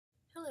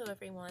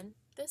everyone,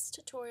 this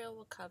tutorial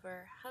will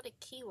cover how to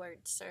keyword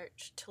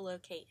search to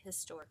locate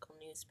historical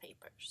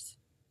newspapers.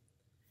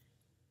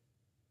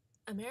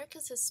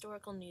 America's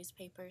Historical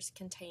Newspapers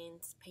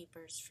contains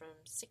papers from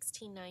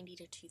 1690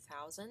 to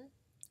 2000,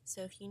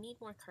 so if you need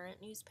more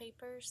current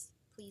newspapers,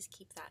 please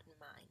keep that in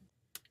mind.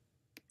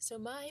 So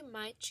why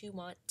might you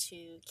want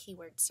to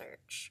keyword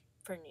search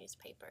for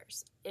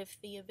newspapers? If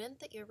the event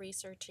that you're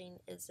researching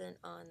isn't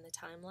on the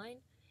timeline,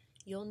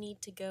 you'll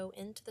need to go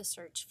into the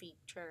search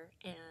feature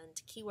and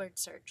keyword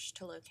search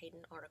to locate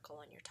an article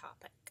on your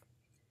topic.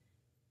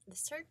 The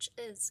search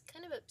is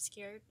kind of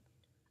obscured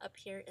up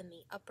here in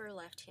the upper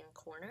left-hand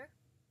corner.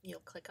 You'll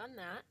click on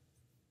that,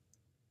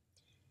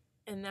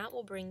 and that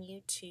will bring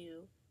you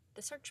to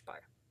the search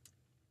bar.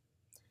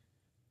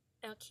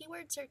 Now,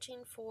 keyword searching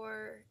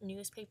for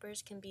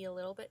newspapers can be a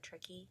little bit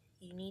tricky.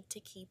 You need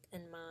to keep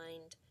in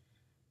mind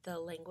the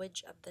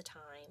language of the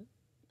time.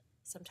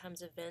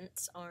 Sometimes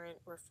events aren't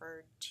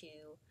referred to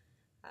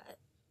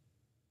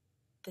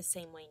the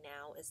same way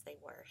now as they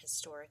were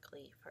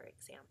historically. For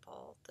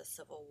example, the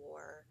Civil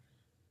War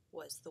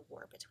was the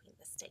war between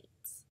the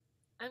states.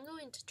 I'm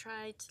going to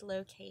try to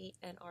locate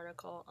an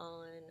article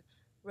on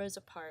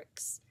Rosa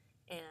Parks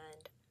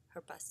and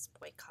her bus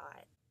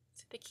boycott.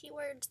 So the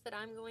keywords that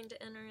I'm going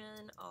to enter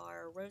in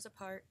are Rosa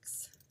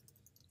Parks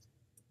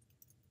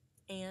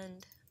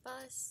and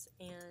bus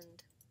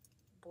and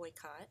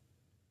boycott.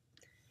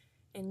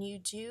 And you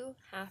do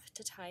have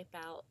to type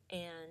out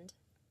 "and"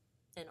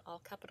 in all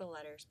capital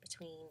letters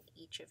between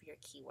each of your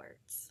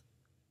keywords.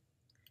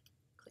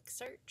 Click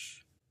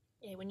search.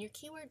 Okay, when you're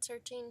keyword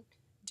searching,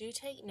 do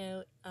take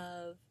note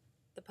of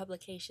the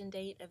publication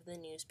date of the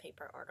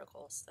newspaper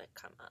articles that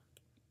come up.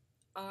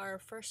 Our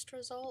first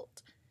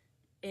result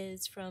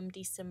is from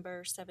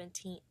December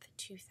 17th,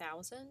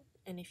 2000,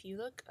 and if you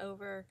look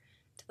over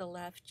to the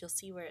left, you'll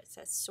see where it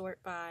says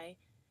sort by,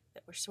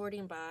 that we're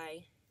sorting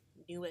by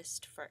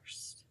newest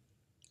first.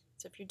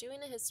 So if you're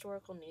doing a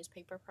historical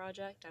newspaper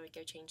project, I would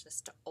go change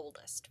this to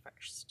oldest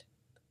first.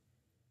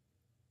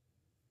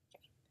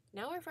 Okay.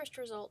 Now our first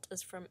result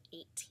is from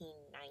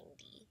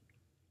 1890.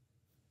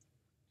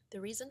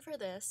 The reason for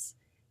this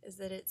is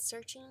that it's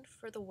searching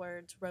for the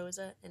words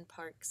Rosa and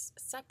Parks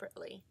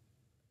separately.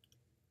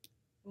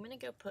 I'm going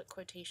to go put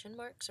quotation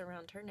marks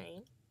around her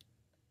name.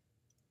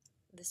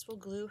 This will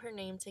glue her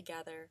name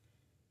together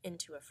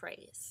into a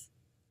phrase.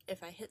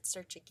 If I hit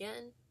search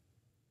again,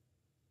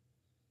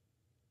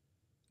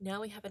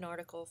 now we have an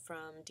article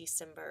from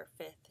December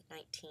 5th,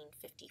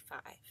 1955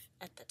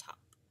 at the top.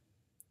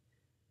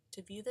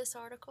 To view this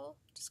article,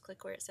 just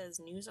click where it says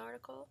News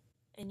Article,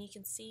 and you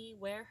can see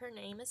where her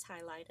name is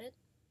highlighted.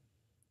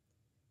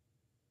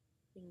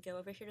 We can go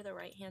over here to the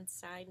right-hand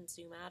side and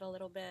zoom out a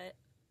little bit,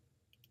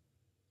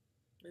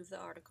 move the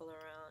article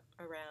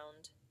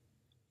around,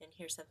 and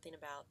here's something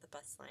about the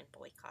bus line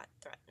boycott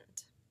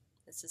threatened.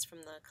 This is from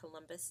the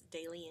Columbus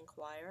Daily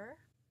Inquirer.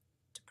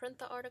 To print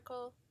the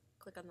article,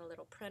 click on the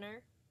little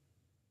printer.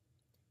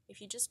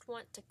 If you just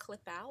want to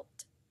clip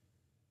out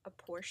a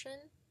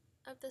portion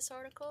of this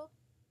article,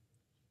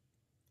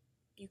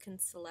 you can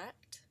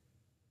select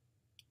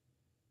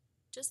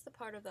just the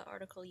part of the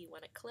article you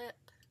want to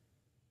clip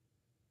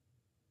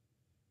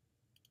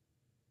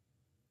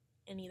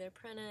and either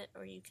print it,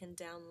 or you can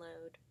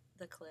download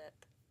the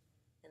clip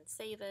and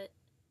save it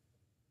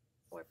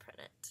or print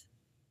it.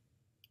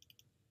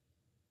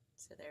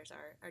 So there's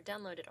our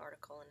downloaded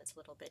article, and it's a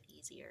little bit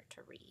easier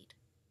to read.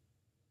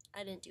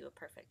 I didn't do a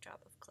perfect job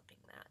of clipping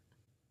that.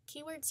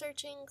 Keyword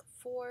searching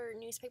for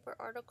newspaper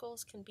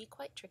articles can be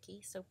quite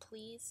tricky, so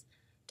please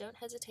don't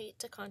hesitate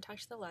to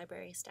contact the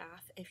library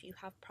staff if you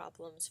have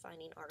problems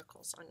finding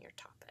articles on your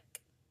topic.